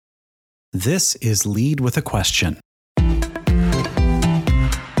This is Lead with a Question.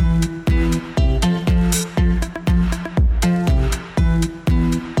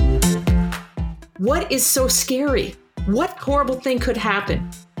 What is so scary? What horrible thing could happen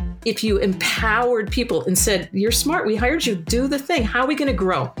if you empowered people and said, you're smart, we hired you, do the thing. How are we going to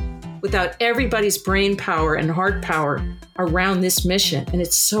grow without everybody's brain power and heart power around this mission? And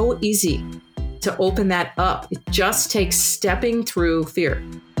it's so easy to open that up. It just takes stepping through fear.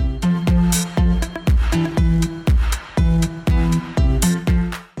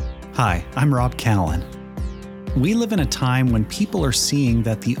 Hi, I'm Rob Canalan. We live in a time when people are seeing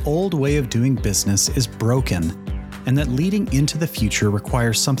that the old way of doing business is broken and that leading into the future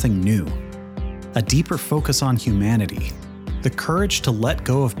requires something new. A deeper focus on humanity, the courage to let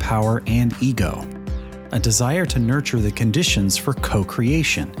go of power and ego, a desire to nurture the conditions for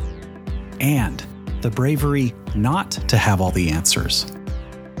co-creation, and the bravery not to have all the answers.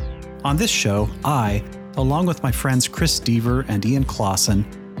 On this show, I, along with my friends Chris Deaver and Ian Clausen,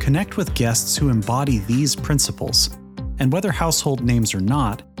 connect with guests who embody these principles. And whether household names or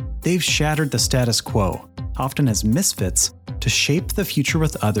not, they've shattered the status quo, often as misfits, to shape the future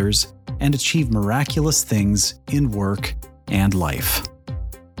with others and achieve miraculous things in work and life.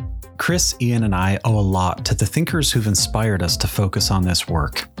 Chris, Ian, and I owe a lot to the thinkers who've inspired us to focus on this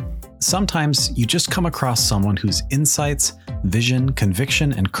work. Sometimes you just come across someone whose insights, vision,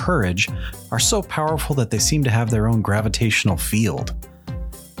 conviction, and courage are so powerful that they seem to have their own gravitational field.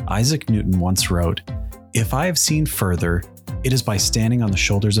 Isaac Newton once wrote, "If I have seen further, it is by standing on the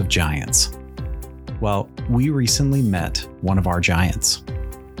shoulders of giants." Well, we recently met one of our giants.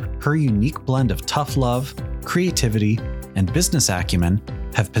 Her unique blend of tough love, creativity, and business acumen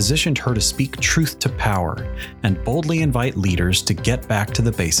have positioned her to speak truth to power and boldly invite leaders to get back to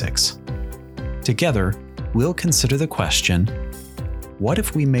the basics. Together, we'll consider the question, what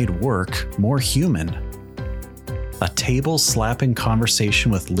if we made work more human? A table-slapping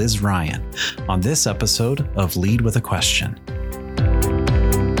conversation with Liz Ryan on this episode of Lead with a Question.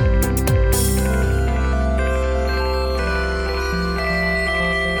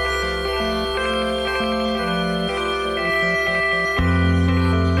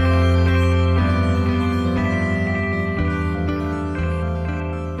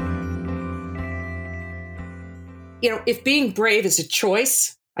 If being brave is a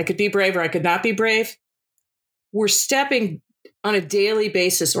choice, I could be brave or I could not be brave. We're stepping on a daily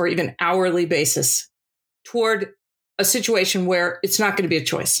basis or even hourly basis toward a situation where it's not going to be a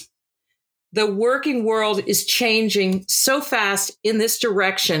choice. The working world is changing so fast in this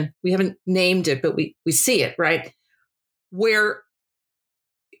direction. We haven't named it, but we see it, right? Where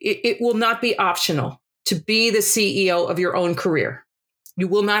it will not be optional to be the CEO of your own career. You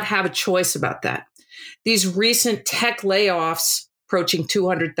will not have a choice about that. These recent tech layoffs approaching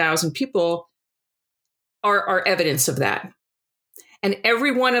 200,000 people are evidence of that. And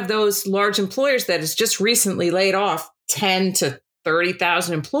every one of those large employers that has just recently laid off 10 to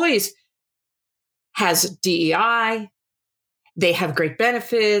 30,000 employees has DEI. They have great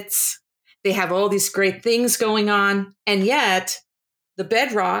benefits. They have all these great things going on. And yet the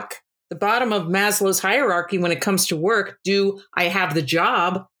bedrock, the bottom of Maslow's hierarchy when it comes to work, do I have the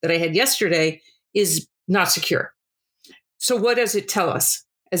job that I had yesterday, is not secure. So what does it tell us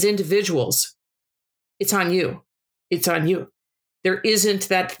as individuals? It's on you. It's on you. There isn't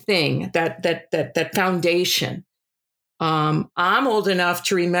that thing, that foundation. I'm old enough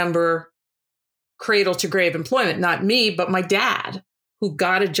to remember cradle to grave employment, not me, but my dad, who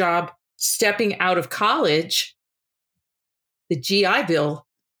got a job stepping out of college, the GI Bill,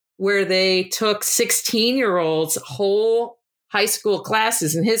 where they took 16-year-olds, whole high school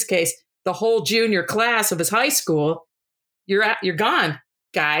classes, in his case, the whole junior class of his high school. You're gone,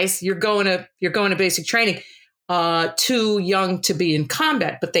 guys. You're going to basic training. Too young to be in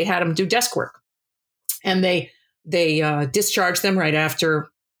combat, but they had them do desk work, and they discharged them right after.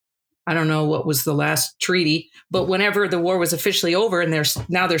 I don't know what was the last treaty, but whenever the war was officially over, and they're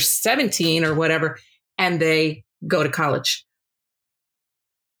 17 or whatever, and they go to college.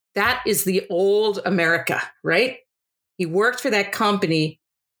 That is the old America, right? He worked for that company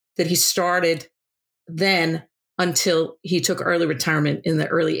that he started then until he took early retirement in the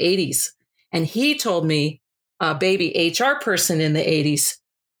early 80s. And he told me, a baby HR person in the 80s,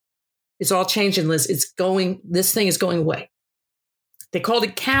 it's all changing, Liz. This thing is going away. They called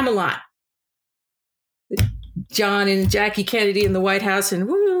it Camelot. John and Jackie Kennedy in the White House, and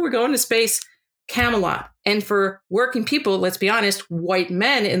woo, we're going to space. Camelot. And for working people, let's be honest, white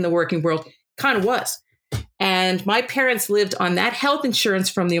men in the working world, kind of was. And my parents lived on that health insurance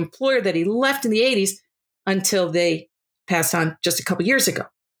from the employer that he left in the 80s until they passed on just a couple years ago.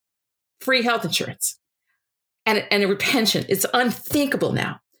 free health insurance and a pension. It's unthinkable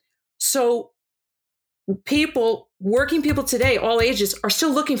now. So working people today, all ages, are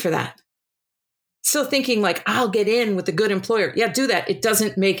still looking for that. Still thinking like, I'll get in with a good employer. Yeah, do that. It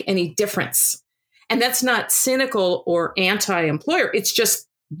doesn't make any difference. And that's not cynical or anti-employer. It's just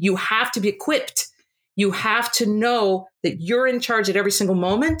you have to be equipped. You have to know that you're in charge at every single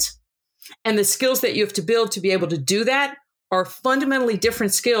moment. And the skills that you have to build to be able to do that are fundamentally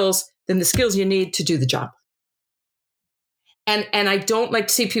different skills than the skills you need to do the job. And I don't like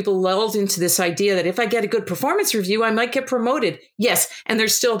to see people lulled into this idea that if I get a good performance review, I might get promoted. Yes. And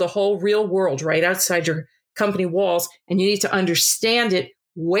there's still the whole real world right outside your company walls. And you need to understand it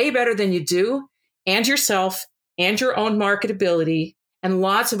way better than you do, and yourself and your own marketability and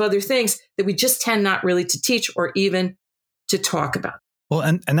lots of other things that we just tend not really to teach or even to talk about. Well,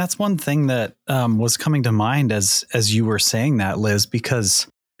 and that's one thing that was coming to mind as you were saying that, Liz,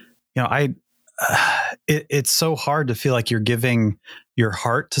 because, it's so hard to feel like you're giving your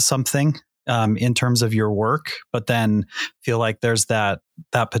heart to something in terms of your work, but then feel like there's that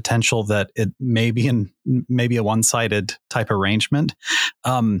potential that it may be a one-sided type arrangement.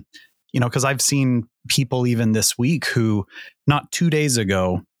 Because I've seen people even this week who not 2 days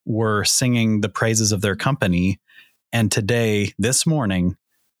ago were singing the praises of their company. And today, this morning,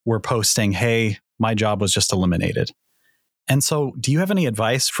 we're posting, hey, my job was just eliminated. And so do you have any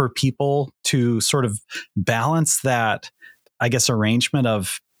advice for people to sort of balance that, I guess, arrangement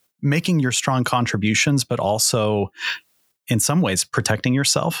of making your strong contributions, but also in some ways protecting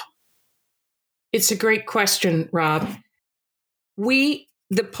yourself? It's a great question, Rob.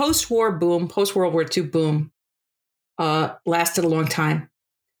 The post-war boom, post-World War II boom, lasted a long time.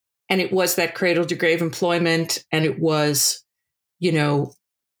 And it was that cradle to grave employment. And it was,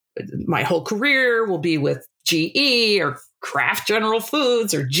 my whole career will be with GE or Kraft General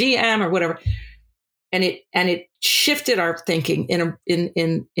Foods or GM or whatever. And it shifted our thinking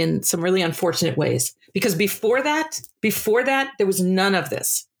in some really unfortunate ways. Because before that, there was none of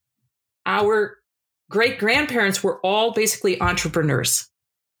this. Our great-grandparents were all basically entrepreneurs,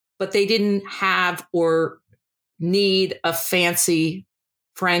 but they didn't have or need a fancy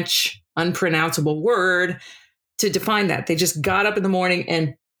French unpronounceable word to define that. They just got up in the morning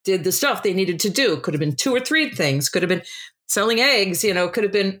and did the stuff they needed to do. Could have been 2 or 3 things, could have been selling eggs, could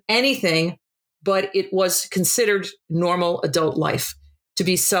have been anything, but it was considered normal adult life to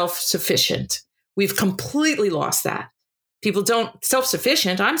be self-sufficient. We've completely lost that. People don't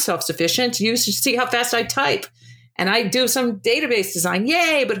self-sufficient. I'm self-sufficient. You should see how fast I type. And I do some database design.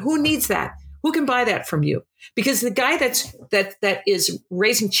 Yay, but who needs that? Who can buy that from you? Because the guy that is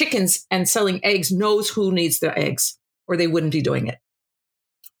raising chickens and selling eggs knows who needs the eggs, or they wouldn't be doing it.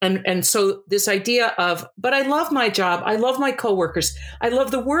 And so this idea of, but I love my job. I love my coworkers. I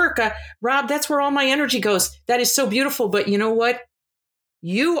love the work. Rob, that's where all my energy goes. That is so beautiful. But you know what?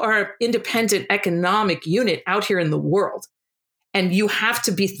 You are an independent economic unit out here in the world. And you have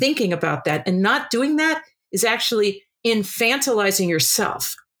to be thinking about that. And not doing that is actually infantilizing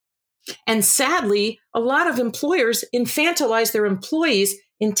yourself. And sadly, a lot of employers infantilize their employees,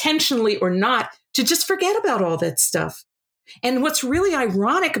 intentionally or not, to just forget about all that stuff. And what's really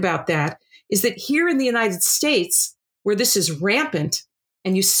ironic about that is that here in the United States, where this is rampant,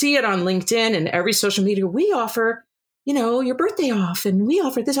 and you see it on LinkedIn and every social media, we offer, your birthday off, and we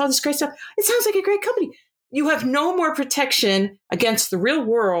offer all this great stuff. It sounds like a great company. You have no more protection against the real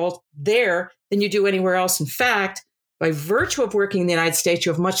world there than you do anywhere else. In fact, by virtue of working in the United States,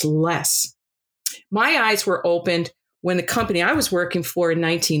 you have much less. My eyes were opened when the company I was working for in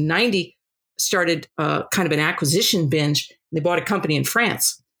 1990 started kind of an acquisition binge. They bought a company in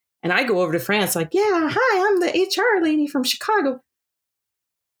France. And I go over to France like, yeah, hi, I'm the HR lady from Chicago.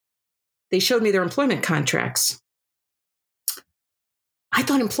 They showed me their employment contracts. I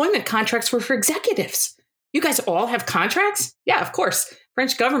thought employment contracts were for executives. You guys all have contracts? Yeah, of course.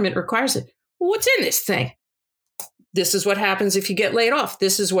 French government requires it. Well, what's in this thing? This is what happens if you get laid off.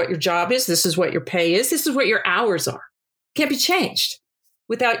 This is what your job is. This is what your pay is. This is what your hours are. Can't be changed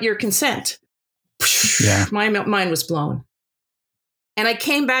without your consent. Yeah. My mind was blown. And I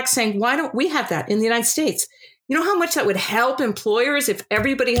came back saying, why don't we have that in the United States? You know how much that would help employers if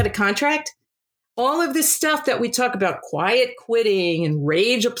everybody had a contract? All of this stuff that we talk about, quiet quitting and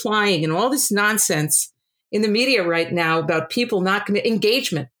rage applying and all this nonsense in the media right now about people not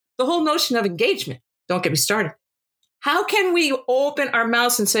engagement, the whole notion of engagement. Don't get me started. How can we open our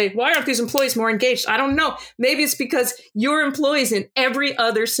mouths and say, why aren't these employees more engaged? I don't know. Maybe it's because your employees in every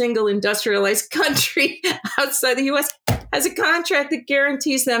other single industrialized country outside the U.S. has a contract that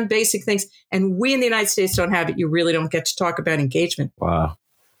guarantees them basic things. And we in the United States don't have it. You really don't get to talk about engagement. Wow.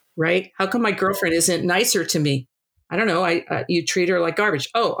 right? How come my girlfriend isn't nicer to me? I don't know. You treat her like garbage.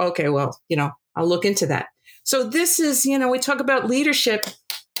 Oh, okay. Well, I'll look into that. So this is, we talk about leadership.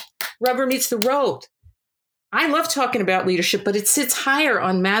 Rubber meets the road. I love talking about leadership, but it sits higher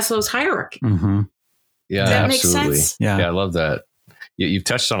on Maslow's hierarchy. Mm-hmm. Yeah, Does that absolutely. make sense? Yeah, I love that. You've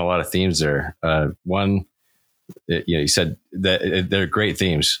touched on a lot of themes there. One, you said that they're great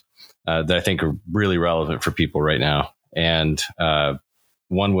themes that I think are really relevant for people right now. And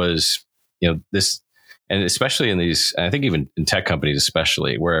one was, this, and especially in these, I think even in tech companies,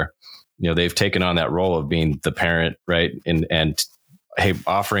 especially where, they've taken on that role of being the parent, right? And hey,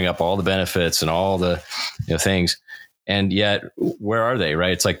 offering up all the benefits and all the things. And yet, where are they?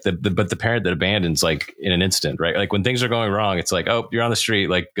 Right? It's like but the parent that abandons like in an instant, right? Like when things are going wrong, it's like, oh, you're on the street,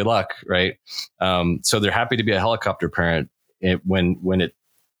 like good luck, right? So they're happy to be a helicopter parent when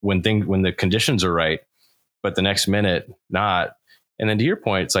the conditions are right, but the next minute not. And then to your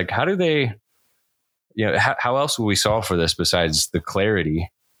point, it's like, how do they? How else will we solve for this besides the clarity,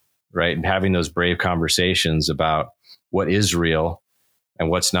 right? And having those brave conversations about what is real and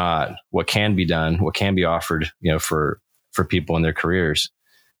what's not, what can be done, what can be offered, for people in their careers.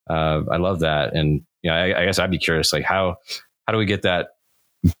 I love that. And, I guess I'd be curious, like how do we get that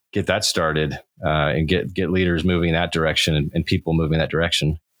started and get leaders moving in that direction and people moving in that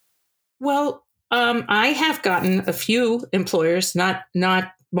direction? Well, I have gotten a few employers, not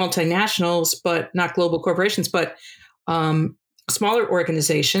multinationals, but not global corporations, but smaller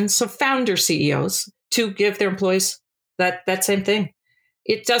organizations, so founder CEOs, to give their employees that same thing.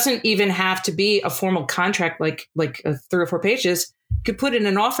 It doesn't even have to be a formal contract like 3 or 4 pages. You could put in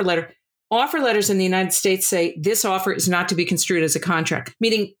an offer letter. Offer letters in the United States say this offer is not to be construed as a contract,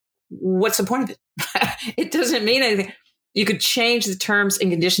 meaning what's the point of it? It doesn't mean anything. You could change the terms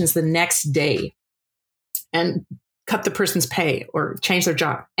and conditions the next day and cut the person's pay or change their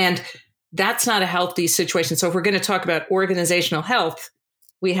job. And that's not a healthy situation. So if we're going to talk about organizational health,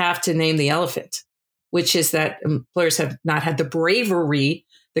 we have to name the elephant, which is that employers have not had the bravery,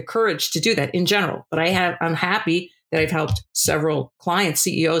 the courage to do that in general. But I'm happy that I've helped several clients,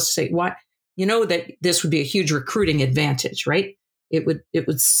 CEOs say, that this would be a huge recruiting advantage, right? It would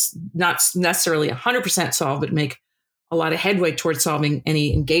not necessarily 100% solve, but make a lot of headway towards solving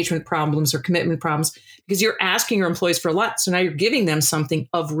any engagement problems or commitment problems, because you're asking your employees for a lot. So now you're giving them something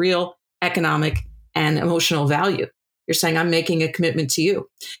of real economic and emotional value. You're saying, I'm making a commitment to you.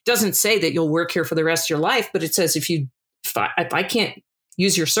 It doesn't say that you'll work here for the rest of your life, but it says if I can't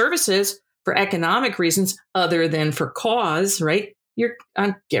use your services for economic reasons other than for cause, right?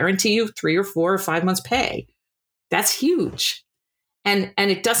 I guarantee you 3 or 4 or 5 months pay. That's huge. And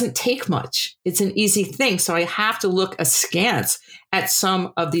it doesn't take much. It's an easy thing. So I have to look askance at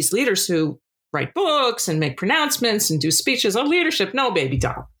some of these leaders who write books and make pronouncements and do speeches on leadership. No, baby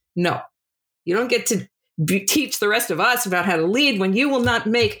doll. No, you don't get to teach the rest of us about how to lead when you will not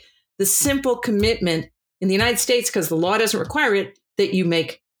make the simple commitment in the United States, because the law doesn't require it, that you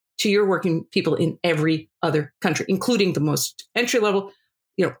make to your working people in every other country, including the most entry level,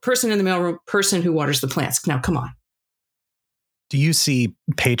 person in the mailroom, person who waters the plants. Now, come on. Do you see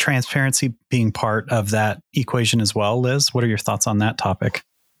pay transparency being part of that equation as well, Liz? What are your thoughts on that topic?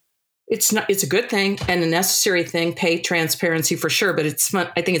 It's a good thing and a necessary thing, pay transparency for sure, but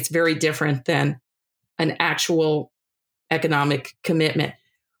I think it's very different than an actual economic commitment.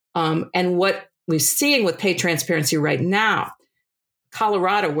 And what we're seeing with pay transparency right now,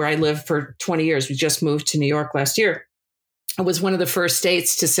 Colorado, where I lived for 20 years, we just moved to New York last year. It was one of the first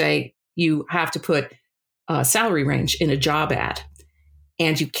states to say you have to put a salary range in a job ad.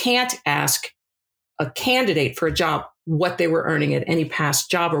 And you can't ask a candidate for a job what they were earning at any past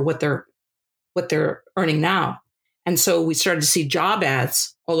job or what they're earning now. And so we started to see job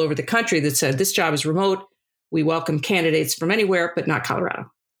ads all over the country that said, this job is remote. We welcome candidates from anywhere, but not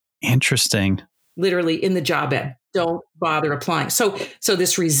Colorado. Interesting. Literally in the job ad, don't bother applying. So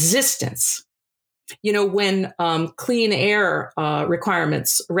this resistance, when clean air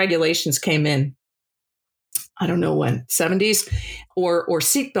regulations came in, I don't know when, 70s, or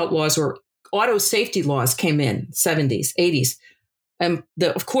seatbelt laws or auto safety laws came in 70s, 80s. And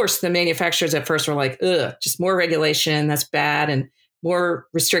of course, the manufacturers at first were like, ugh, just more regulation, that's bad, and more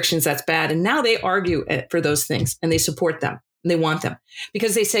restrictions, that's bad. And now they argue for those things and they support them and they want them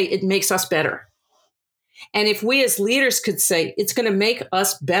because they say it makes us better. And if we as leaders could say it's going to make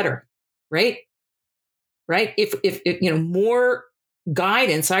us better, right? Right? If more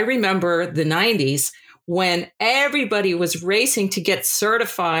guidance. I remember the 90s when everybody was racing to get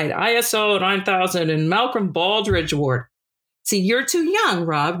certified ISO 9000 and Malcolm Baldrige Award. See, you're too young,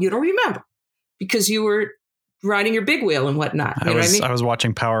 Rob. You don't remember because you were riding your big wheel and whatnot. You know what I mean? I was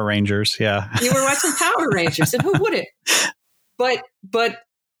watching Power Rangers. Yeah. You were watching Power Rangers, and who wouldn't? But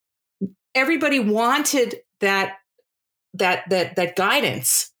everybody wanted that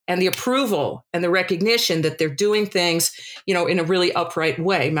guidance and the approval and the recognition that they're doing things, in a really upright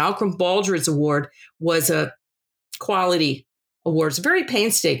way. Malcolm Baldrige Award was a quality award. It's very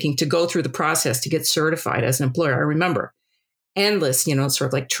painstaking to go through the process to get certified as an employer. I remember endless, sort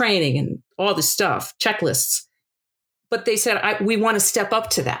of like training and all this stuff, checklists. But they said, we want to step up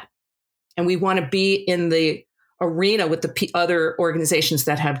to that. And we want to be in the arena with the other organizations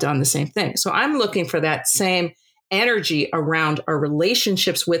that have done the same thing. So I'm looking for that same energy around our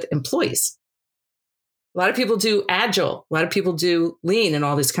relationships with employees. A lot of people do agile. A lot of people do lean and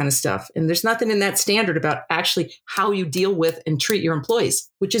all this kind of stuff. And there's nothing in that standard about actually how you deal with and treat your employees,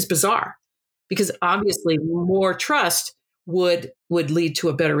 which is bizarre because obviously more trust would lead to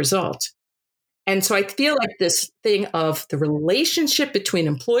a better result. And so I feel like this thing of the relationship between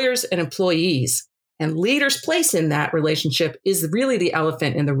employers and employees and leaders' place in that relationship is really the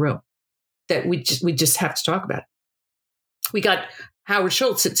elephant in the room that we just have to talk about. We got Howard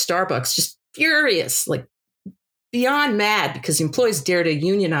Schultz at Starbucks just furious, like beyond mad because the employees dare to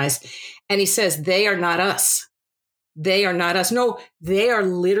unionize. And he says, they are not us. They are not us. No, they are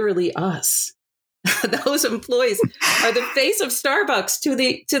literally us. Those employees are the face of Starbucks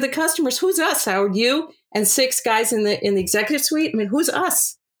to the customers. Who's us, Howard? You and 6 guys in the executive suite? I mean, who's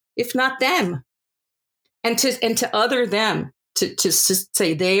us, if not them? And to other them, to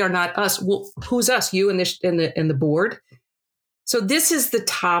say they are not us. Well, who's us? You and the board. So this is the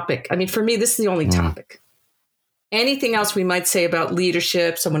topic. I mean, for me, this is the only topic. Anything else we might say about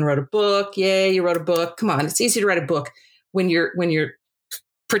leadership? Someone wrote a book. Yay, you wrote a book. Come on, it's easy to write a book when you're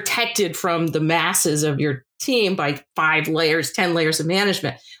protected from the masses of your team by 5 layers, 10 layers of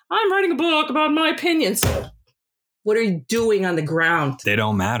management. I'm writing a book about my opinions. What are you doing on the ground? They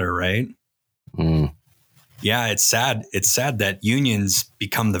don't matter, right? Mm. Yeah, it's sad. It's sad that unions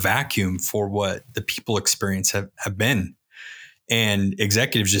become the vacuum for what the people experience have been. And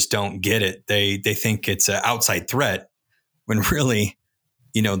executives just don't get it. They think it's an outside threat when really,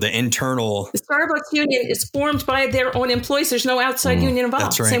 the internal. The Starbucks union is formed by their own employees. There's no outside union involved.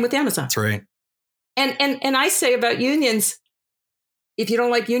 That's right. Same with Amazon. That's right. And I say about unions, if you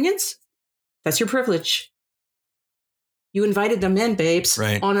don't like unions, that's your privilege. You invited them in, babes,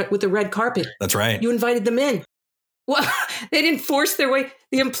 right. with the red carpet. That's right. You invited them in. Well, they didn't force their way.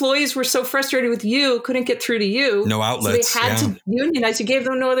 The employees were so frustrated with you, couldn't get through to you. No outlets. So they had to unionize. You gave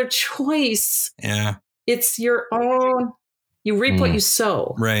them no other choice. Yeah. It's your own. You reap what you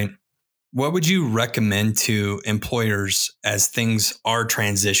sow. Right. What would you recommend to employers as things are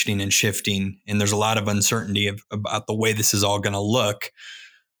transitioning and shifting, and there's a lot of uncertainty about the way this is all going to look?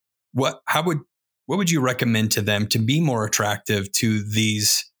 What would you recommend to them to be more attractive to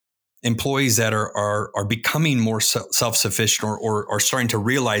these employees that are becoming more self-sufficient or are starting to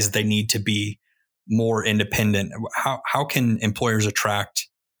realize they need to be more independent? How can employers attract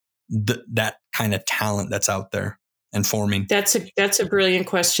that kind of talent that's out there and forming? That's a brilliant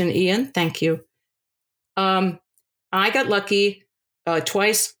question, Ian. Thank you. I got lucky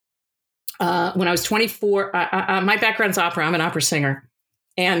twice. When I was 24, my background's opera. I'm an opera singer.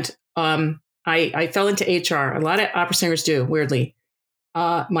 And I fell into HR. A lot of opera singers do, weirdly.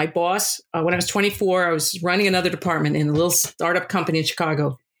 My boss, when I was 24, I was running another department in a little startup company in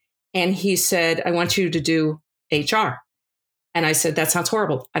Chicago. And he said, I want you to do HR. And I said, that sounds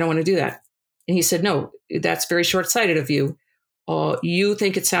horrible. I don't want to do that. And he said, no, that's very short-sighted of you. You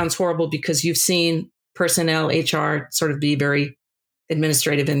think it sounds horrible because you've seen personnel, HR sort of be very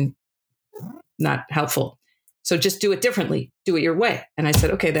administrative and not helpful. So just do it differently. Do it your way. And I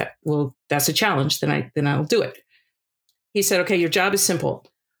said, okay, that's a challenge. Then I'll do it. He said, okay, your job is simple.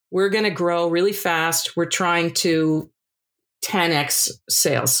 We're going to grow really fast. We're trying to 10x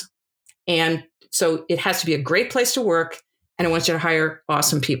sales. And so it has to be a great place to work. And I want you to hire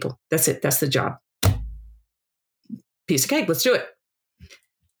awesome people. That's it. That's the job. Piece of cake. Let's do it.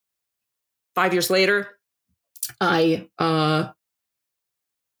 5 years later, I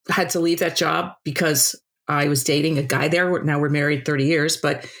had to leave that job because I was dating a guy there. Now we're married 30 years.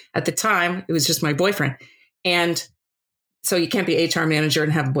 But at the time, it was just my boyfriend. And so you can't be HR manager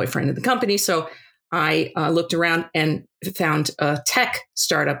and have a boyfriend in the company. So I looked around and found a tech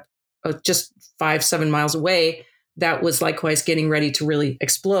startup just 5-7 miles away that was likewise getting ready to really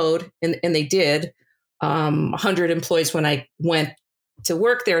explode. And they did. 100 employees when I went to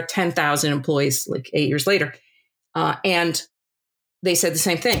work there, 10,000 employees like 8 years later. And they said the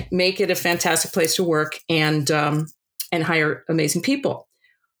same thing, make it a fantastic place to work and hire amazing people.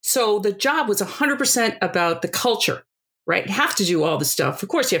 So the job was 100% about the culture, right? You have to do all the stuff. Of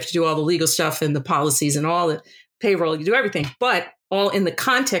course, you have to do all the legal stuff and the policies and all the payroll. You do everything, but all in the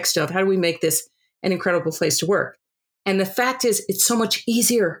context of how do we make this an incredible place to work? And the fact is, it's so much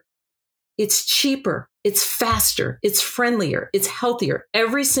easier. It's cheaper. It's faster. It's friendlier. It's healthier.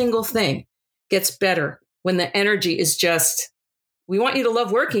 Every single thing gets better when the energy is just, we want you to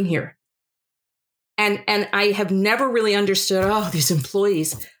love working here. And I have never really understood, these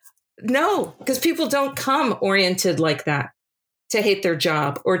employees. No, because people don't come oriented like that to hate their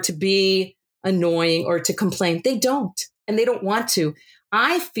job or to be annoying or to complain. They don't, and they don't want to.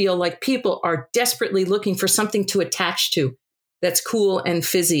 I feel like people are desperately looking for something to attach to that's cool and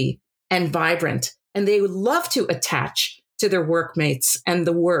fizzy and vibrant. And they would love to attach to their workmates and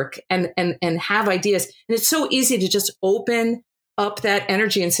the work and have ideas. And it's so easy to just open up that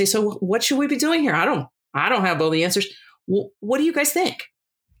energy and say, so what should we be doing here? I don't have all the answers. What do you guys think?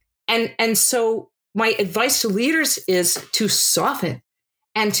 And so my advice to leaders is to soften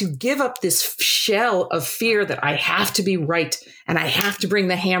and to give up this shell of fear that I have to be right and I have to bring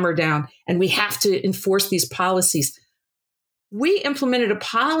the hammer down and we have to enforce these policies. We implemented a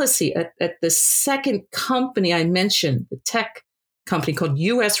policy at the second company I mentioned, the tech company called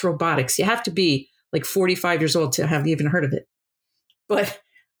US Robotics. You have to be like 45 years old to have even heard of it. But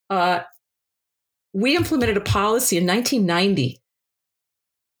we implemented a policy in 1990.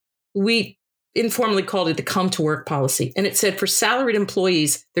 We informally called it the come to work policy. And it said for salaried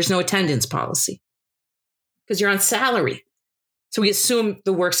employees, there's no attendance policy because you're on salary. So we assume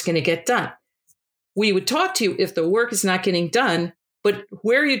the work's going to get done. We would talk to you if the work is not getting done, but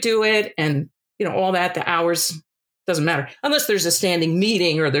where you do it and all that, the hours, doesn't matter unless there's a standing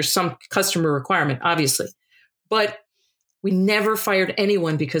meeting or there's some customer requirement, obviously. But we never fired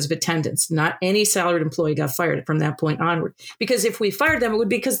anyone because of attendance. Not any salaried employee got fired from that point onward. Because if we fired them, it would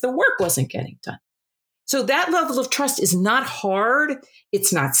be because the work wasn't getting done. So that level of trust is not hard.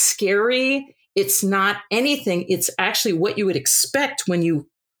 It's not scary. It's not anything. It's actually what you would expect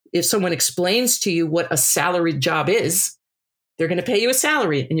if someone explains to you what a salaried job is. They're going to pay you a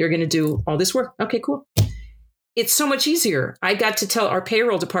salary and you're going to do all this work. Okay, cool. It's so much easier. I got to tell our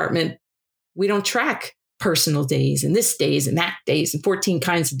payroll department, we don't track personal days and this days and that days and 14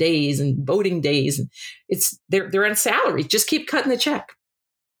 kinds of days and voting days. And they're on salary. Just keep cutting the check.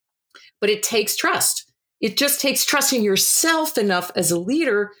 But it takes trust. It just takes trusting yourself enough as a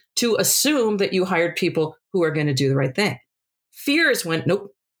leader to assume that you hired people who are going to do the right thing. Fear is when,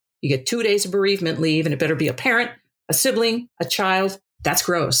 nope, you get 2 days of bereavement leave and it better be a parent, a sibling, a child. That's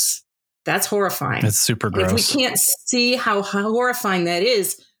gross. That's horrifying. That's super gross. And if we can't see how horrifying that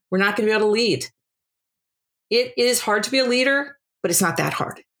is, we're not going to be able to lead. It is hard to be a leader, but it's not that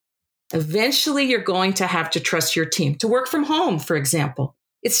hard. Eventually, you're going to have to trust your team to work from home, for example.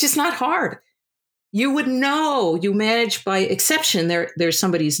 It's just not hard. You would know you manage by exception. There's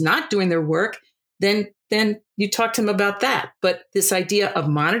somebody who's not doing their work, then you talk to them about that. But this idea of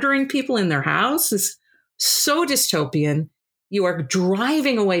monitoring people in their house is so dystopian. You are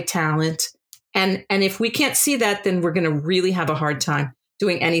driving away talent. And if we can't see that, then we're going to really have a hard time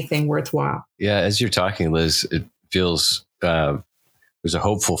doing anything worthwhile. Yeah, as you're talking, Liz, it feels there's a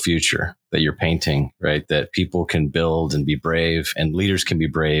hopeful future that you're painting, right? That people can build and be brave and leaders can be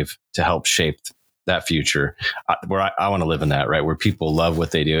brave to help shape that future where I want to live in that, right? Where people love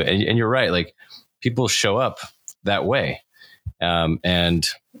what they do. And you're right. Like people show up that way.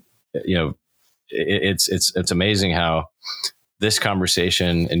 It's amazing how this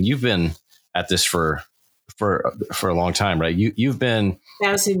conversation, and you've been at this for a long time, right? You've been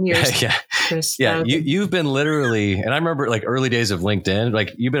 1,000 years. Yeah. Chris, yeah. You've been literally, and I remember like early days of LinkedIn,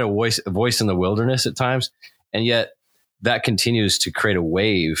 like you've been a voice in the wilderness at times. And yet that continues to create a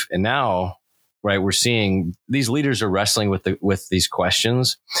wave. And now, right, we're seeing these leaders are wrestling with these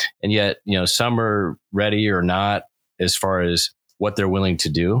questions. And yet, some are ready or not as far as what they're willing to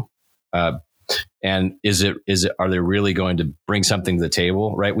do. And are they really going to bring something to the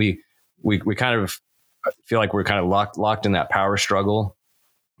table? Right. We kind of feel like we're kind of locked in that power struggle,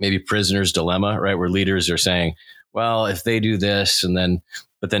 maybe prisoner's dilemma, right? Where leaders are saying, well, if they do this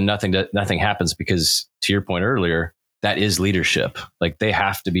but then nothing happens because, to your point earlier, that is leadership. Like they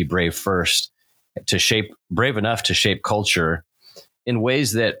have to be brave first brave enough to shape culture in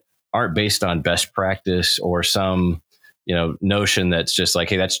ways that aren't based on best practice or some, notion that's just like,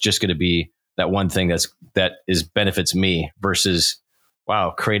 hey, that's just going to be that one thing that benefits me versus,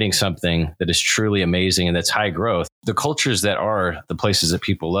 wow, creating something that is truly amazing and that's high growth. The cultures that are the places that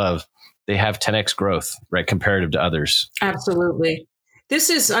people love, they have 10x growth, right? Comparative to others. Absolutely. This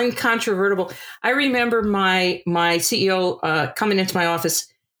is uncontrovertible. I remember my CEO coming into my office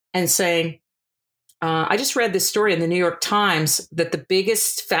and saying, I just read this story in the New York Times that the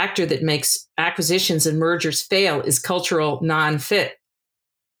biggest factor that makes acquisitions and mergers fail is cultural non-fit.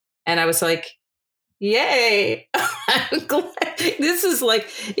 And I was like, yay. I'm glad. This is like,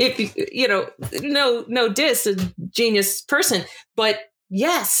 if you know, no diss, a genius person, but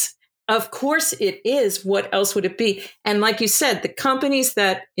yes, of course it is. What else would it be? And like you said, the companies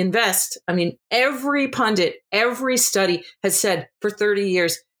that invest, I mean, every pundit, every study has said for 30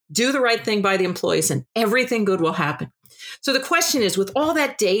 years, do the right thing by the employees and everything good will happen. So the question is, with all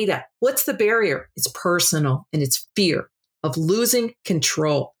that data, what's the barrier? It's personal, and it's fear of losing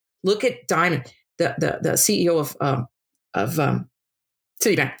control. Look at Diamond, the CEO of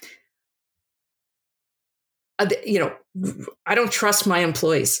Citibank. I don't trust my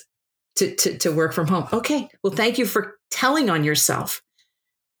employees to work from home. Okay, well, thank you for telling on yourself.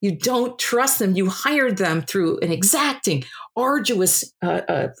 You don't trust them. You hired them through an exacting, arduous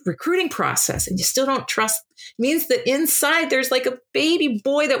recruiting process, and you still don't trust. It means that inside there's like a baby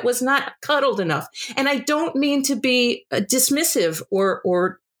boy that was not cuddled enough. And I don't mean to be dismissive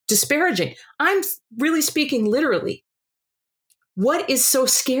or disparaging. I'm really speaking literally. What is so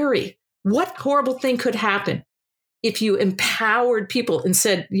scary? What horrible thing could happen if you empowered people and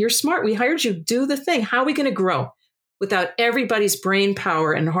said, you're smart, we hired you, do the thing. How are we going to grow without everybody's brain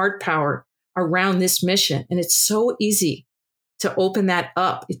power and heart power around this mission? And it's so easy to open that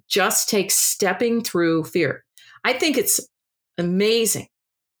up. It just takes stepping through fear. I think it's amazing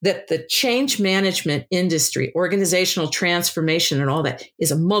that the change management industry, organizational transformation and all that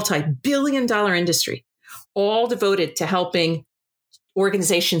is a multi-billion-dollar industry, all devoted to helping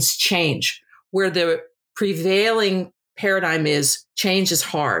organizations change, where the prevailing paradigm is change is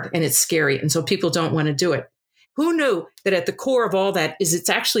hard and it's scary. And so people don't want to do it. Who knew that at the core of all that is it's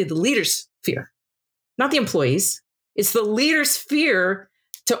actually the leader's fear, not the employees. It's the leader's fear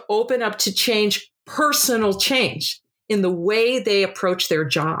to open up to change, personal change in the way they approach their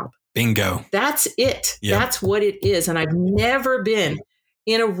job. Bingo. That's it. Yep. That's what it is. And I've never been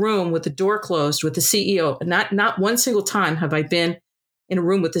in a room with the door closed with the CEO. Not one single time have I been in a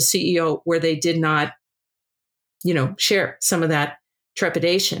room with the CEO where they did not, share some of that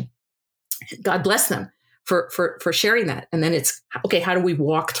trepidation. God bless them for sharing that. And then it's, okay, how do we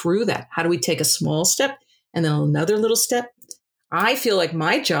walk through that? How do we take a small step and then another little step? I feel like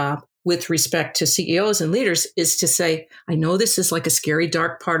my job with respect to CEOs and leaders is to say, I know this is like a scary,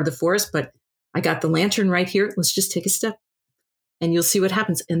 dark part of the forest, but I got the lantern right here. Let's just take a step and you'll see what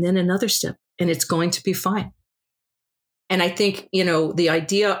happens. And then another step, and it's going to be fine. And I think, the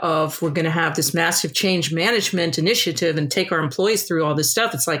idea of we're going to have this massive change management initiative and take our employees through all this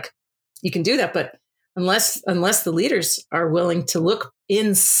stuff. It's like, you can do that, but unless the leaders are willing to look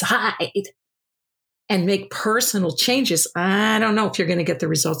inside and make personal changes, I don't know if you're going to get the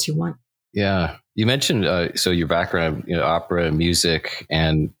results you want. Yeah. You mentioned, so your background, opera, music,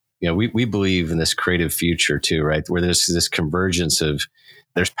 and, we believe in this creative future too, right? Where there's this convergence of,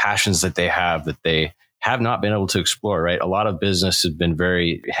 there's passions that they have not been able to explore, right? A lot of business has been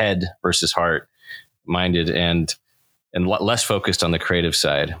very head versus heart minded and less focused on the creative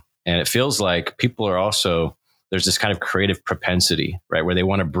side. And it feels like people are also, there's this kind of creative propensity, right? Where they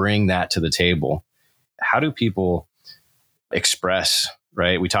want to bring that to the table. How do people express,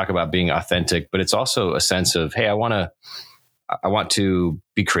 right? We talk about being authentic, but it's also a sense of, hey, I want to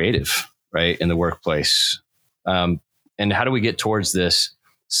be creative, right? In the workplace. And how do we get towards this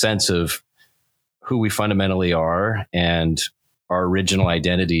sense of who we fundamentally are and our original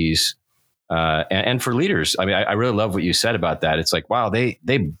identities? And for leaders, I mean, I really love what you said about that. It's like, wow,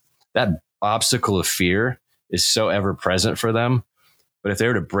 that obstacle of fear is so ever present for them. But if they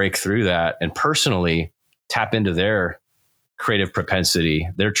were to break through that and personally tap into their creative propensity,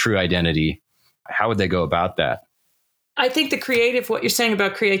 their true identity, how would they go about that? I think what you're saying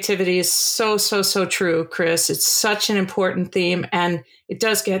about creativity is so, so, so true, Chris. It's such an important theme, and it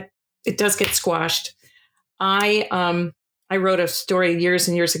does get squashed. I wrote a story years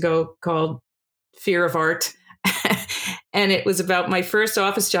and years ago called Fear of Art. And it was about my first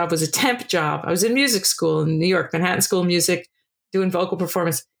office job was a temp job. I was in music school in New York, Manhattan School of Music, doing vocal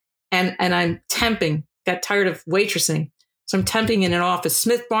performance. And I'm temping, got tired of waitressing. So I'm temping in an office,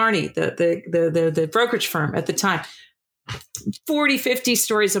 Smith Barney, the brokerage firm at the time, 40, 50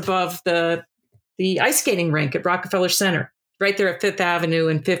 stories above the ice skating rink at Rockefeller Center, right there at 5th Avenue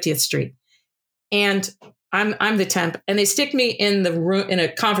and 50th Street. And I'm the temp, and they stick me in the room, in a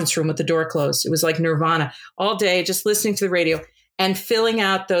conference room with the door closed. It was like Nirvana all day, just listening to the radio and filling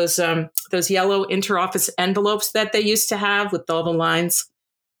out those yellow interoffice envelopes that they used to have with all the lines.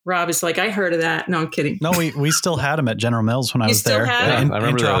 Rob is like, I heard of that. No, I'm kidding. No, we still had them at General Mills when I was there. I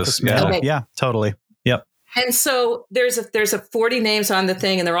remember those. Yeah. Okay. Yeah, totally. Yep. And so there's a 40 names on the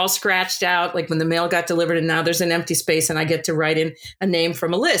thing, and they're all scratched out, like when the mail got delivered, and now there's an empty space, and I get to write in a name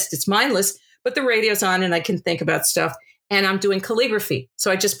from a list. It's mindless, but the radio's on, and I can think about stuff. And I'm doing calligraphy, so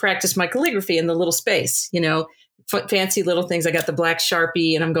I just practice my calligraphy in the little space, fancy little things. I got the black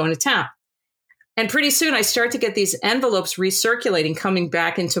Sharpie, and I'm going to town. And pretty soon I start to get these envelopes recirculating, coming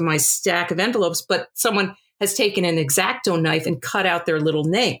back into my stack of envelopes, but someone has taken an X-Acto knife and cut out their little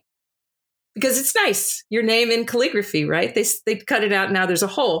name. Because it's nice, your name in calligraphy, right? They cut it out, now there's a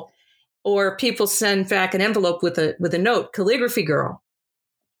hole. Or people send back an envelope with a note, calligraphy girl.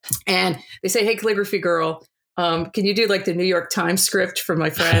 And they say, hey, calligraphy girl, can you do like the New York Times script for my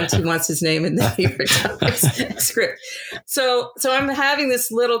friend who wants his name in the New York Times script? So I'm having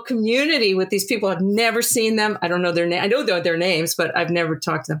this little community with these people. I've never seen them. I don't know their name. I know their names, but I've never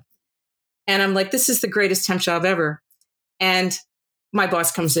talked to them. And I'm like, this is the greatest temp job ever. And my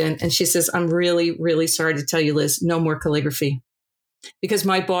boss comes in and she says, I'm really, really sorry to tell you, Liz, no more calligraphy. Because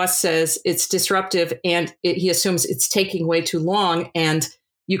my boss says it's disruptive and he assumes it's taking way too long and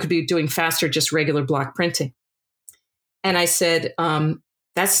you could be doing faster, just regular block printing. And I said,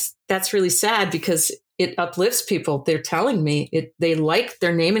 that's really sad because it uplifts people. They're telling me they like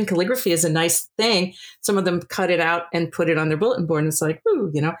their name in calligraphy is a nice thing. Some of them cut it out and put it on their bulletin board. And it's like,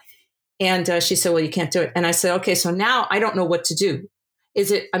 ooh, And she said, well, you can't do it. And I said, okay, so now I don't know what to do.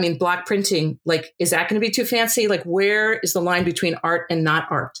 Block printing, like, is that going to be too fancy? Like, where is the line between art and not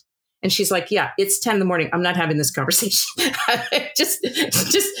art? And she's like, yeah, it's 10 a.m. I'm not having this conversation. just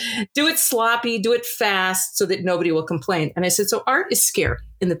do it sloppy, do it fast so that nobody will complain. And I said, so art is scary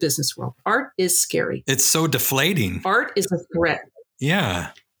in the business world. Art is scary. It's so deflating. Art is a threat.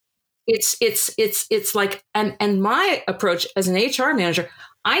 Yeah. It's like, and my approach as an HR manager,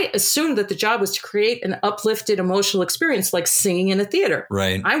 I assumed that the job was to create an uplifted emotional experience like singing in a theater.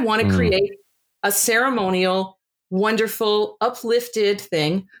 Right. I want to create a ceremonial, wonderful, uplifted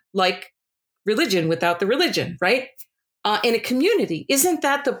thing like religion without the religion, right? In a community. Isn't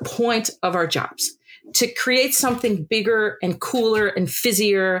that the point of our jobs? To create something bigger and cooler and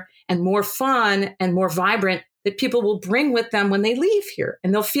fizzier and more fun and more vibrant that people will bring with them when they leave here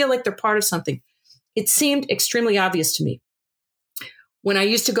and they'll feel like they're part of something. It seemed extremely obvious to me. When I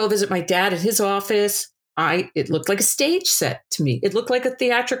used to go visit my dad at his office, it looked like a stage set to me. It looked like a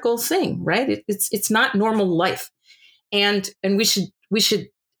theatrical thing, right? It's not normal life. And we should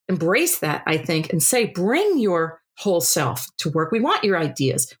embrace that, I think, and say, bring your whole self to work. We want your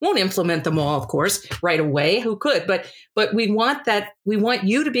ideas. Won't implement them all, of course, right away. Who could? But we want that. We want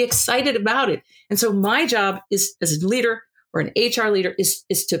you to be excited about it. And so my job is, as a leader or an HR leader,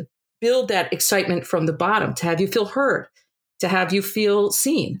 is to build that excitement from the bottom, to have you feel heard, to have you feel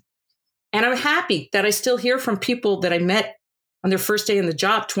seen. And I'm happy that I still hear from people that I met on their first day in the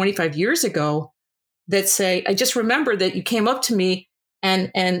job 25 years ago that say, I just remember that you came up to me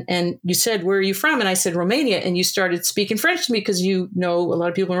and you said, where are you from? And I said, Romania. And you started speaking French to me because a lot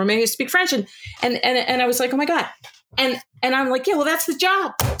of people in Romania speak French. And I was like, oh my God. And I'm like, yeah, well, that's the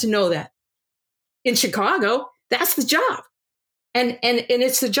job to know that. In Chicago, that's the job. And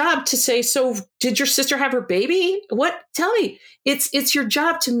it's the job to say, so did your sister have her baby? What? Tell me. It's your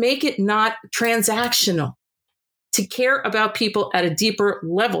job to make it not transactional, to care about people at a deeper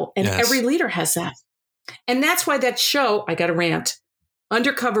level. And Yes. every leader has that. And that's why that show, I got a rant,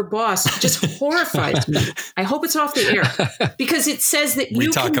 Undercover Boss, just horrifies me. I hope it's off the air because it says that We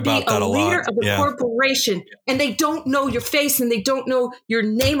you talk can about be that a a leader lot. of a Yeah. corporation and they don't know your face and they don't know your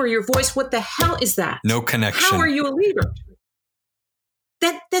name or your voice. What the hell is that? No connection. How are you a leader?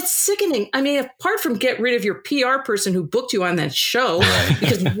 That's sickening. I mean, apart from get rid of your PR person who booked you on that show, Right.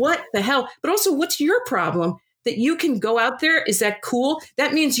 because what the hell? But also, what's your problem that you can go out there? Is that cool?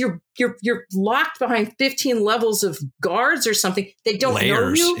 That means you're locked behind 15 levels of guards or something. They don't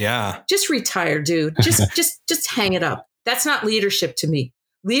Layers. know you. Yeah. Just retire, dude. Just hang it up. That's not leadership to me.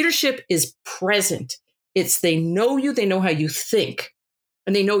 Leadership is present. It's they know you, they know how you think,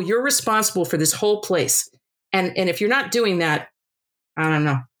 and they know you're responsible for this whole place. And if you're not doing that, I don't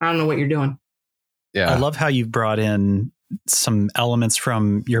know. I don't know what you're doing. Yeah. I love how you brought in some elements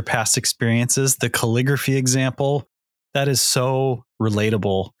from your past experiences. The calligraphy example, that is so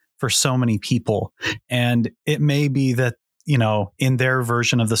relatable for so many people. And it may be that, in their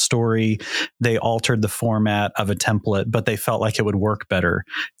version of the story, they altered the format of a template, but they felt like it would work better.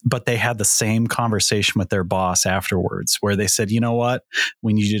 But they had the same conversation with their boss afterwards, where they said, you know what,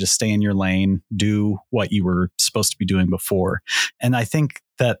 we need you to stay in your lane, do what you were supposed to be doing before. And I think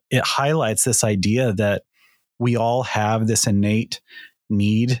that it highlights this idea that we all have this innate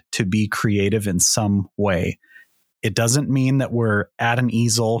need to be creative in some way. It doesn't mean that we're at an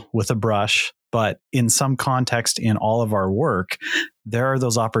easel with a brush, but in some context in all of our work, there are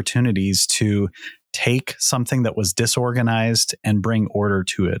those opportunities to take something that was disorganized and bring order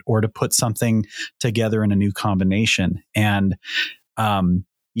to it, or to put something together in a new combination. And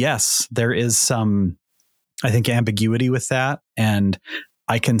yes, there is some, I think, ambiguity with that. And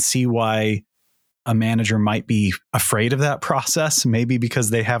I can see why a manager might be afraid of that process, maybe because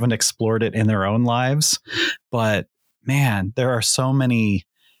they haven't explored it in their own lives. But man, there are so many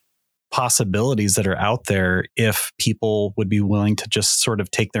possibilities that are out there if people would be willing to just sort of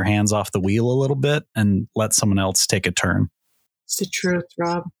take their hands off the wheel a little bit and let someone else take a turn. It's the truth,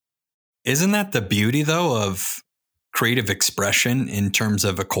 Rob. Isn't that the beauty, though, of creative expression in terms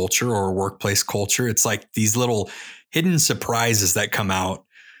of a culture or a workplace culture? It's like these little hidden surprises that come out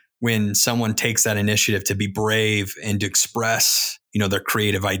when someone takes that initiative to be brave and to express, their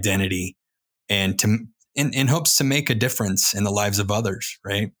creative identity and in hopes to make a difference in the lives of others,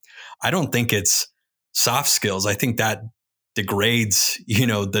 right? I don't think it's soft skills. I think that degrades,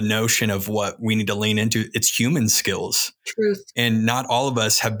 the notion of what we need to lean into. It's human skills. Truth. And not all of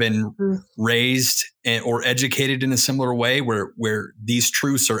us have been raised or educated in a similar way where these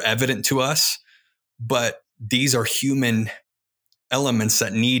truths are evident to us, but these are human elements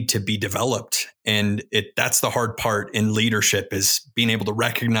that need to be developed. And that's the hard part in leadership, is being able to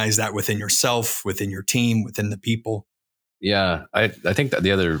recognize that within yourself, within your team, within the people. Yeah. I think that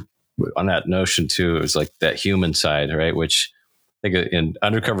the other, on that notion too, is like that human side, right? Which I think in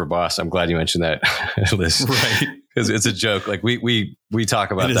Undercover Boss, I'm glad you mentioned that, Liz, right? Because it's a joke. Like we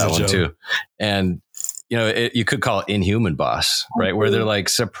talk about that one too. And you could call it Inhuman Boss, right? Where they're like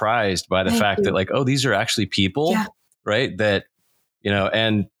surprised by the fact that like, oh, these are actually people, right? That,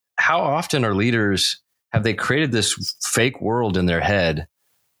 and how often are leaders, have they created this fake world in their head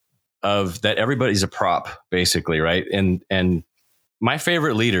of that everybody's a prop, basically, right? And my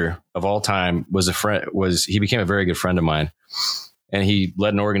favorite leader of all time he became a very good friend of mine, and he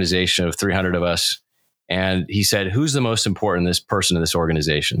led an organization of 300 of us. And he said, who's the most important person in this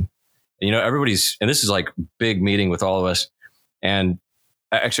organization? And, everybody's, and this is like big meeting with all of us and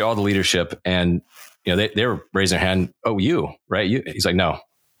actually all the leadership. And, they were raising their hand. Oh, you, right? He's like, no,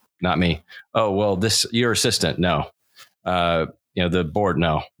 not me. Oh, well, your assistant. No. The board.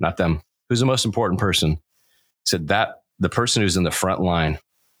 No, not them. Who's the most important person? He said that the person who's in the front line,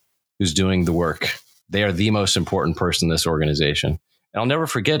 who's doing the work, they are the most important person in this organization. And I'll never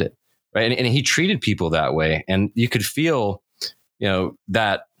forget it. Right. And he treated people that way. And you could feel,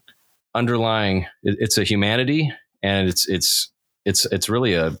 that underlying, it's a humanity, and it's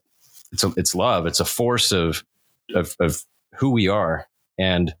really it's love. It's a force of who we are.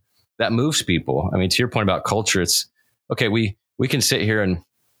 And that moves people. I mean, to your point about culture, it's okay. We can sit here and,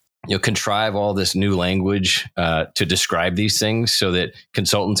 contrive all this new language to describe these things so that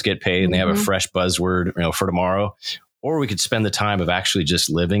consultants get paid and they have a fresh buzzword, for tomorrow. Or we could spend the time of actually just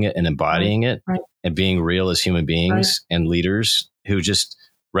living it and embodying it and being real as human beings and leaders who just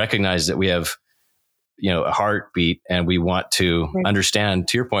recognize that we have, a heartbeat, and we want to understand,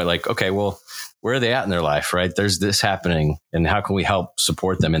 to your point, like, okay, well, where are they at in their life, right? There's this happening, and how can we help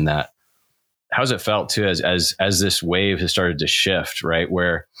support them in that? How's it felt too, as this wave has started to shift, right?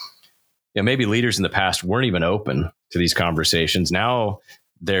 Where, maybe leaders in the past weren't even open to these conversations. Now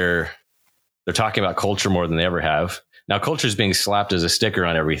they're talking about culture more than they ever have. Now culture is being slapped as a sticker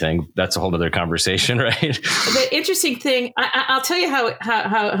on everything. That's a whole other conversation, right? The interesting thing, I'll tell you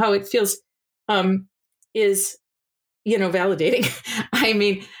how it feels, is, validating. I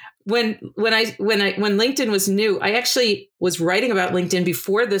mean, when LinkedIn was new, I actually was writing about LinkedIn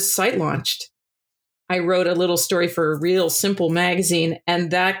before this site launched. I wrote a little story for Real Simple magazine,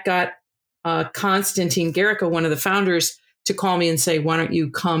 and that got Konstantin Garrica, one of the founders, to call me and say, why don't you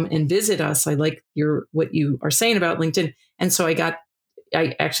come and visit us? I like what you are saying about LinkedIn. And so I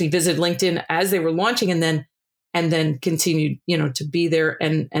actually visited LinkedIn as they were launching, and then continued, to be there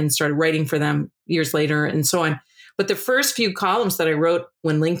and started writing for them years later and so on. But the first few columns that I wrote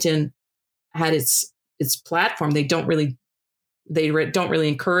when LinkedIn had its platform, they don't really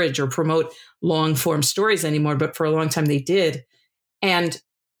encourage or promote long form stories anymore. But for a long time they did. And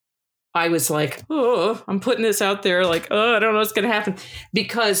I was like, oh, I'm putting this out there. Like, oh, I don't know what's going to happen,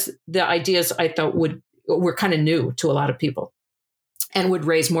 because the ideas I thought were kind of new to a lot of people and would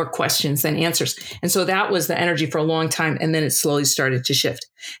raise more questions than answers. And so that was the energy for a long time. And then it slowly started to shift.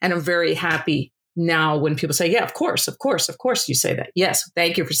 And I'm very happy now when people say, yeah, of course you say that. Yes.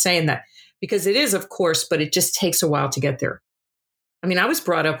 Thank you for saying that, because it is, of course, but it just takes a while to get there. I mean, I was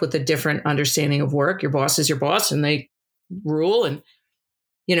brought up with a different understanding of work. Your boss is your boss and they rule. And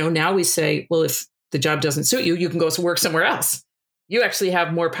Now we say, well, if the job doesn't suit you, you can go work somewhere else. You actually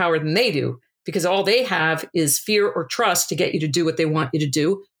have more power than they do because all they have is fear or trust to get you to do what they want you to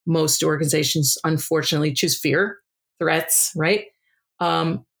do. Most organizations, unfortunately, choose fear, threats, right?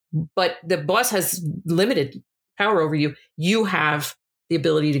 But the boss has limited power over you. You have the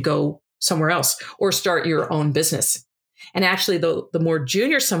ability to go somewhere else or start your own business. And actually, the more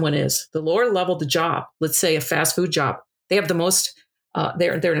junior someone is, the lower level the job, let's say a fast food job, they have the most,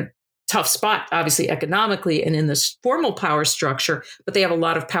 they're in a tough spot, obviously, economically and in this formal power structure, but they have a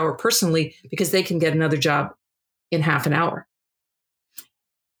lot of power personally because they can get another job in half an hour.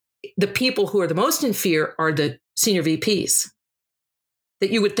 The people who are the most in fear are the senior VPs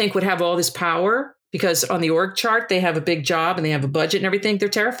that you would think would have all this power because on the org chart, they have a big job and they have a budget and everything. They're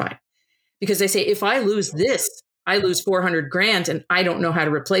terrified because they say, if I lose this, I lose $400,000 and I don't know how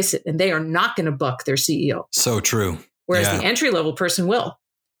to replace it. And they are not going to buck their CEO. So true. Whereas the entry level person will.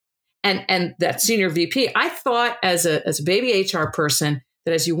 And that senior VP, I thought as a baby HR person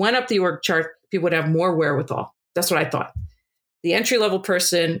that as you went up the org chart, people would have more wherewithal. That's what I thought. The entry level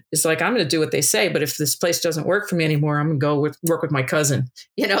person is like, I'm going to do what they say, but if this place doesn't work for me anymore, I'm going to go work with my cousin.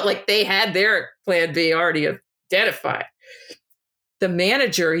 Like they had their plan B already identified. The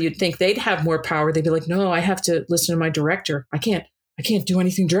manager, you'd think they'd have more power. They'd be like, no, I have to listen to my director. I can't do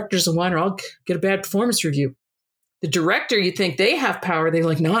anything directors want, or I'll get a bad performance review. The director, you think they have power. They're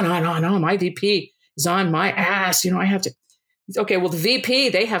like, no, my VP is on my ass. I have to. Okay, well, the VP,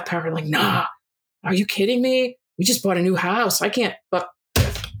 they have power. Like, nah, are you kidding me? We just bought a new house. I can't. But and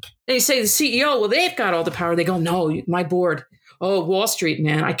you say the CEO, well, they've got all the power. They go, no, my board. Oh, Wall Street,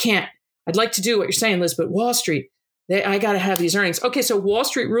 man, I can't. I'd like to do what you're saying, Liz, but Wall Street, I got to have these earnings. Okay, so Wall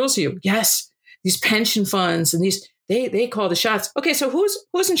Street rules you. Yes, these pension funds and these, they call the shots. Okay, so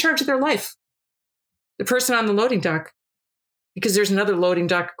who's in charge of their life? The person on the loading dock, because there's another loading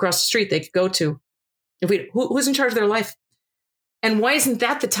dock across the street they could go to. Who's in charge of their life? And why isn't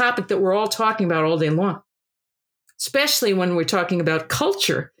that the topic that we're all talking about all day long? Especially when we're talking about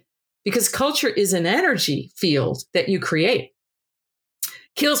culture, because culture is an energy field that you create.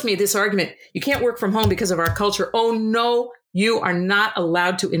 Kills me, this argument. You can't work from home because of our culture. Oh, no, you are not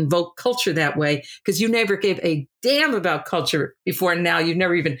allowed to invoke culture that way because you never gave a damn about culture before now. You've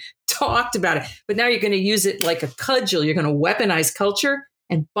never even talked about it. But now you're going to use it like a cudgel. You're going to weaponize culture.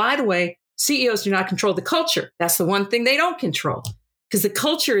 And by the way, CEOs do not control the culture. That's the one thing they don't control because the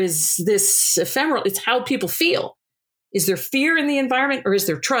culture is this ephemeral. It's how people feel. Is there fear in the environment or is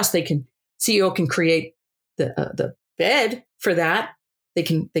there trust? CEO can create the bed for that. They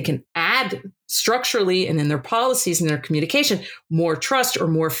can add structurally and in their policies and their communication more trust or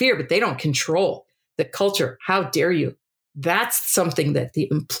more fear, but they don't control the culture. How dare you? That's something that the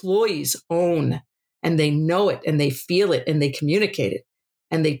employees own and they know it and they feel it and they communicate it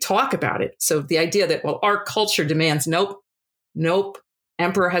and they talk about it. So the idea that, well, our culture demands, nope,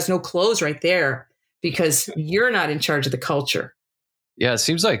 emperor has no clothes right there because you're not in charge of the culture. Yeah, it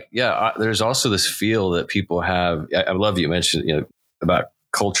seems like, there's also this feel that people have. I love you mentioned, about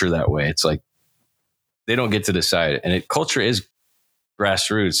culture that way. It's like they don't get to decide. And culture is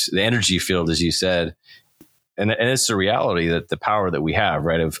grassroots, the energy field, as you said. And it's the reality that the power that we have,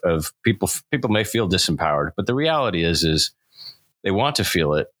 right? Of people may feel disempowered, but the reality is they want to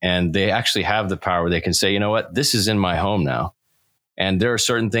feel it. And they actually have the power. They can say, you know what, this is in my home now. And there are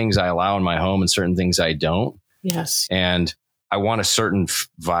certain things I allow in my home and certain things I don't. Yes. And I want a certain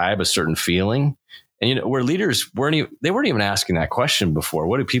vibe, a certain feeling. And, where leaders weren't even asking that question before.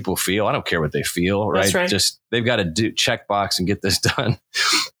 What do people feel? I don't care what they feel, right? That's right. Just they've got to do check box and get this done.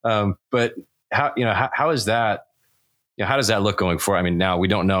 But how is that? How does that look going forward? I mean, now we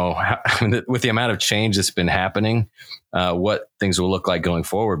don't know with the amount of change that's been happening, what things will look like going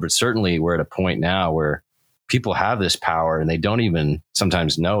forward. But certainly we're at a point now where people have this power and they don't even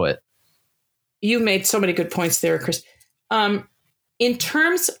sometimes know it. You made so many good points there, Chris. In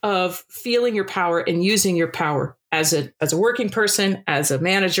terms of feeling your power and using your power as a working person, as a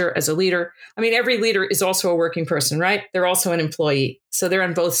manager, as a leader, I mean, every leader is also a working person, right? They're also an employee. So they're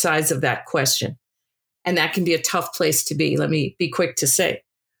on both sides of that question. And that can be a tough place to be. Let me be quick to say.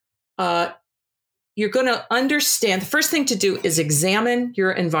 You're going to understand. The first thing to do is examine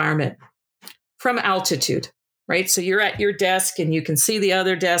your environment from altitude. Right. So you're at your desk and you can see the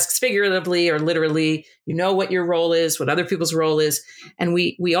other desks figuratively or literally, what your role is, what other people's role is. And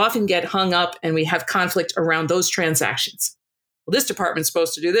we often get hung up and we have conflict around those transactions. Well, this department's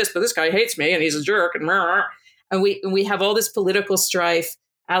supposed to do this, but this guy hates me and he's a jerk. And we have all this political strife,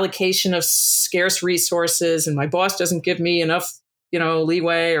 allocation of scarce resources. And my boss doesn't give me enough,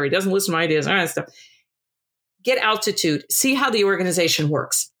 leeway, or he doesn't listen to my ideas, all that stuff. get altitude, see how the organization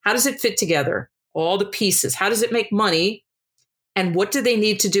works. How does it fit together? All the pieces. How does it make money? And what do they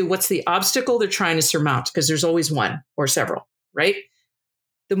need to do? What's the obstacle they're trying to surmount? Because there's always one or several, right?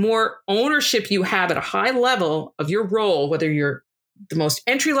 The more ownership you have at a high level of your role, whether you're the most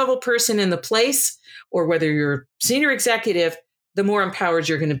entry-level person in the place or whether you're senior executive, the more empowered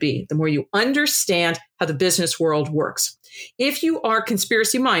you're going to be, the more you understand how the business world works. If you are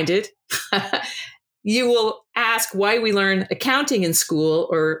conspiracy-minded, you will ask why we learn accounting in school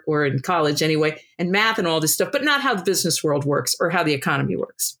or in college anyway, and math and all this stuff, but not how the business world works or how the economy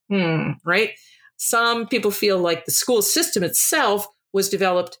works, right? Some people feel like the school system itself was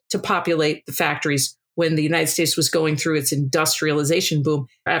developed to populate the factories when the United States was going through its industrialization boom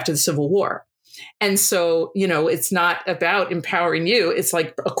after the Civil War. And so, it's not about empowering you. It's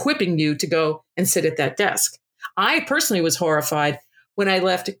like equipping you to go and sit at that desk. I personally was horrified when I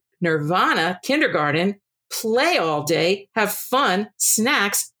left Nirvana kindergarten, play all day, have fun,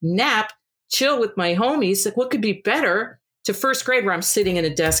 snacks, nap, chill with my homies. Like, what could be better to first grade where I'm sitting in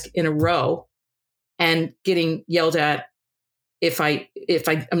a desk in a row and getting yelled at if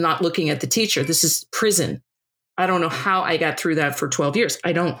I'm not looking at the teacher? This is prison. I don't know how I got through that for 12 years.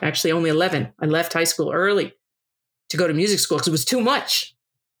 I don't, actually only 11. I left high school early to go to music school because it was too much.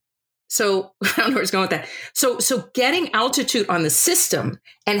 So I don't know where it's going with that. So getting altitude on the system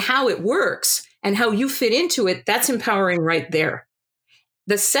and how it works and how you fit into it, that's empowering right there.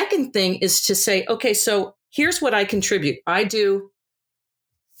 The second thing is to say, okay, so here's what I contribute. I do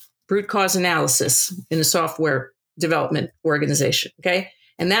root cause analysis in a software development organization. Okay.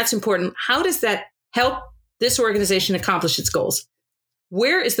 And that's important. How does that help this organization accomplish its goals?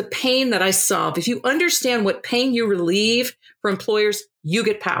 Where is the pain that I solve? If you understand what pain you relieve for employers, you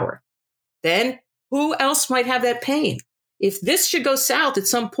get power. Then who else might have that pain? If this should go south at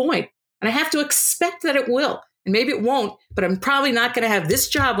some point, and I have to expect that it will, and maybe it won't, but I'm probably not going to have this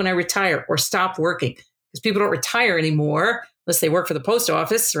job when I retire or stop working, because people don't retire anymore unless they work for the post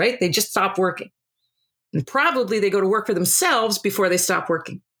office, right? They just stop working. And probably they go to work for themselves before they stop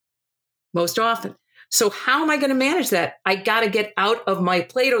working, most often. So how am I going to manage that? I got to get out of my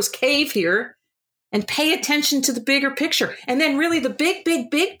Plato's cave here and pay attention to the bigger picture. And then really the big,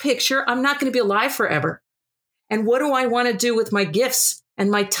 big, big picture, I'm not going to be alive forever. And what do I want to do with my gifts and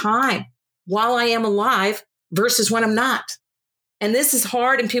my time while I am alive versus when I'm not? And this is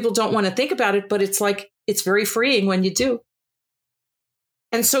hard and people don't want to think about it, but it's very freeing when you do.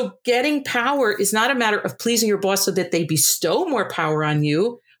 And so getting power is not a matter of pleasing your boss so that they bestow more power on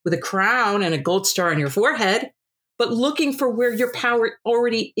you with a crown and a gold star on your forehead, but looking for where your power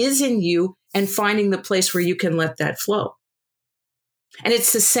already is in you and finding the place where you can let that flow. And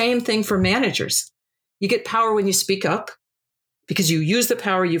it's the same thing for managers. You get power when you speak up because you use the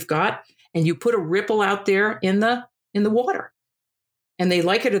power you've got and you put a ripple out there in the water. And they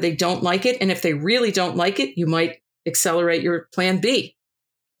like it or they don't like it. And if they really don't like it, you might accelerate your plan B.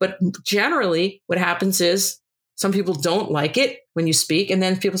 But generally, what happens is some people don't like it when you speak. And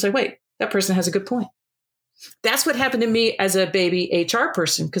then people say, wait, that person has a good point. That's what happened to me as a baby HR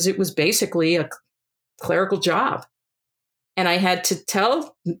person, because it was basically a clerical job. And I had to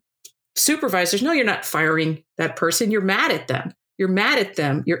tell supervisors, no, you're not firing that person. You're mad at them. You're mad at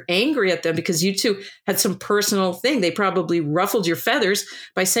them. You're angry at them because you two had some personal thing. They probably ruffled your feathers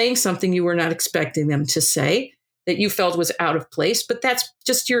by saying something you were not expecting them to say that you felt was out of place. But that's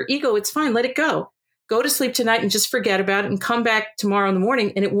just your ego. It's fine. Let it go. Go to sleep tonight and just forget about it and come back tomorrow in the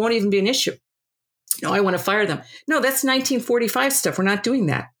morning and it won't even be an issue. No, I want to fire them. No, that's 1945 stuff. We're not doing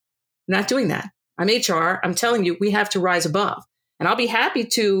that. We're not doing that. I'm HR. I'm telling you, we have to rise above. And I'll be happy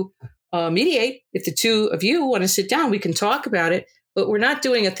to mediate. If the two of you want to sit down, we can talk about it. But we're not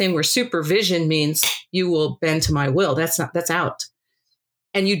doing a thing where supervision means you will bend to my will. That's out.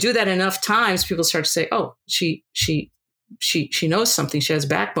 And you do that enough times, people start to say, oh, she knows something. She has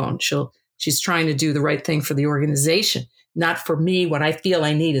backbone. She's trying to do the right thing for the organization, not for me, what I feel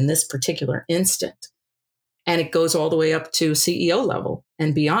I need in this particular instant. And it goes all the way up to CEO level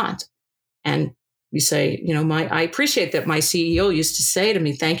and beyond. And we say, I appreciate that my CEO used to say to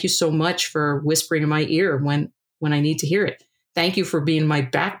me, thank you so much for whispering in my ear when I need to hear it. Thank you for being my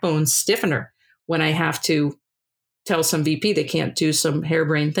backbone stiffener when I have to tell some VP they can't do some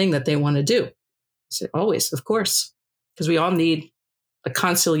harebrained thing that they want to do. I say, always, of course, because we all need a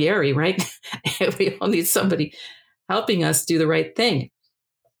consigliere, right? We all need somebody helping us do the right thing.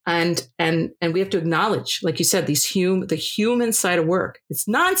 And we have to acknowledge, like you said, the human side of work. It's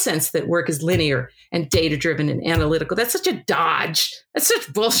nonsense that work is linear and data-driven and analytical. That's such a dodge. That's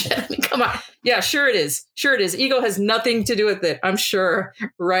such bullshit. I mean, come on. Yeah, sure it is. Sure it is. Ego has nothing to do with it, I'm sure,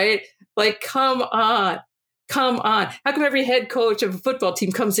 right? Like, come on. Come on. How come every head coach of a football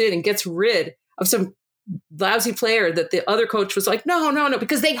team comes in and gets rid of some lousy player that the other coach was like, no,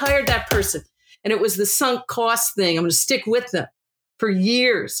 because they hired that person. And it was the sunk cost thing. I'm going to stick with them for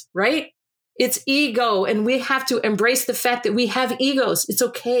years, right? It's ego. And we have to embrace the fact that we have egos. It's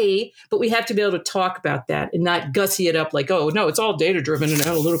okay, but we have to be able to talk about that and not gussy it up like, oh, no, it's all data-driven and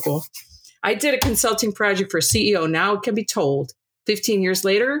analytical. I did a consulting project for a CEO. Now it can be told 15 years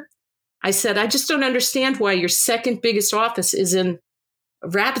later, I said, I just don't understand why your second biggest office is in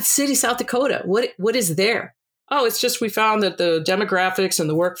Rapid City, South Dakota. What is there? Oh, it's just we found that the demographics and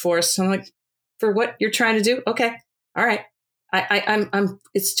the workforce. I'm like, for what you're trying to do? Okay, all right. I'm.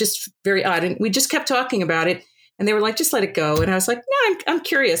 It's just very odd, and we just kept talking about it. And they were like, just let it go. And I was like, no, I'm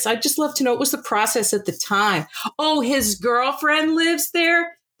curious. I'd just love to know what was the process at the time. Oh, his girlfriend lives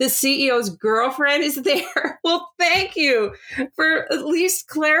there. The CEO's girlfriend is there. Well, thank you for at least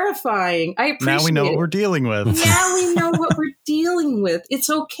clarifying. I appreciate it. Now we know what we're dealing with. Now we know what we're dealing with. It's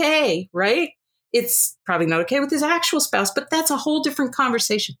okay, right? It's probably not okay with his actual spouse, but that's a whole different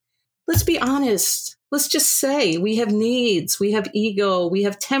conversation. Let's be honest. Let's just say we have needs. We have ego. We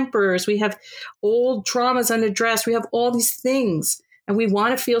have tempers. We have old traumas unaddressed. We have all these things, and we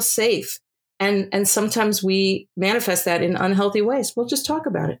want to feel safe. And sometimes we manifest that in unhealthy ways. We'll just talk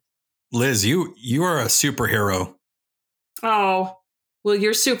about it. Liz, you are a superhero. Oh, well,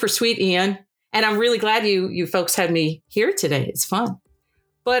 you're super sweet, Ian. And I'm really glad you folks had me here today. It's fun.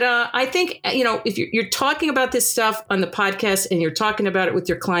 But I think, if you're talking about this stuff on the podcast and you're talking about it with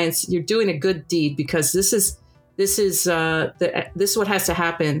your clients, you're doing a good deed, because this is what has to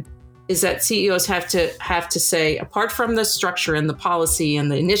happen. Is that CEOs have to say, apart from the structure and the policy and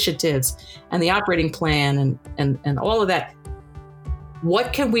the initiatives and the operating plan and all of that,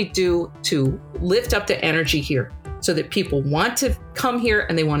 what can we do to lift up the energy here so that people want to come here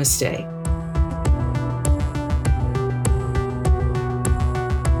and they want to stay?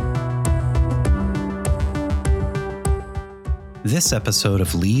 This episode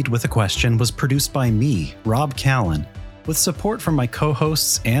of Lead with a Question was produced by me, Rob Callan, with support from my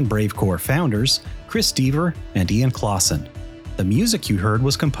co-hosts and BraveCore founders, Chris Deaver and Ian Clausen. The music you heard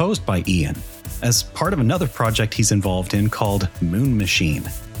was composed by Ian, as part of another project he's involved in called Moon Machine.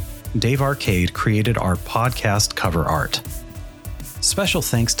 Dave Arcade created our podcast cover art. Special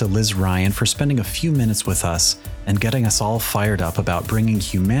thanks to Liz Ryan for spending a few minutes with us and getting us all fired up about bringing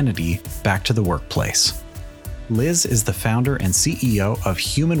humanity back to the workplace. Liz is the founder and CEO of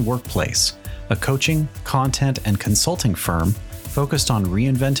Human Workplace, a coaching, content, and consulting firm focused on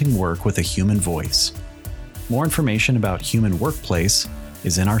reinventing work with a human voice. More information about Human Workplace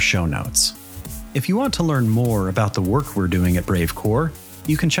is in our show notes. If you want to learn more about the work we're doing at BraveCore,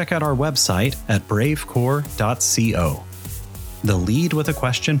 you can check out our website at bravecore.co. The Lead with a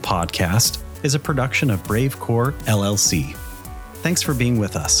Question podcast is a production of BraveCore LLC. Thanks for being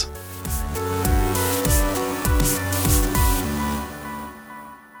with us.